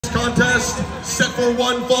contest, set for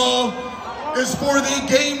one fall, is for the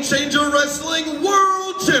Game Changer Wrestling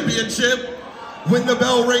World Championship. When the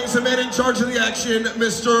bell rings, the man in charge of the action,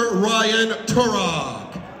 Mr. Ryan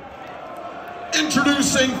Turok.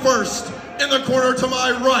 Introducing first, in the corner to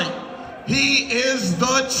my right, he is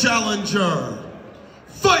the challenger.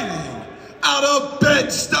 Fighting out of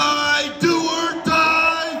Bed-Stuy, do or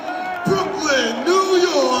die, Brooklyn, New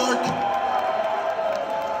York.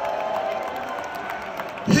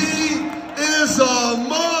 He is a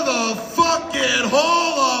motherfucking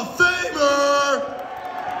Hall of Famer.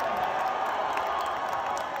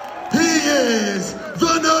 He is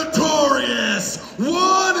the notorious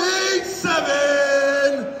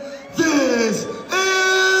 187. This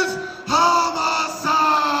is Homicide.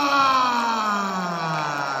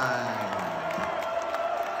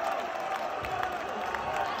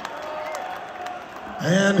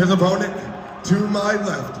 And his opponent to my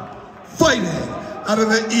left, fighting out of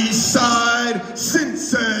the East Side,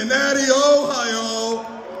 Cincinnati, Ohio,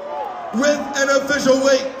 with an official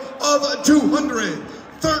weight of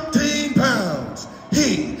 213 pounds.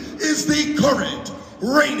 He is the current,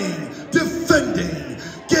 reigning, defending,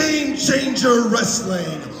 Game Changer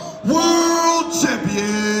Wrestling World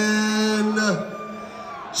Champion,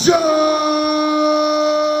 Jon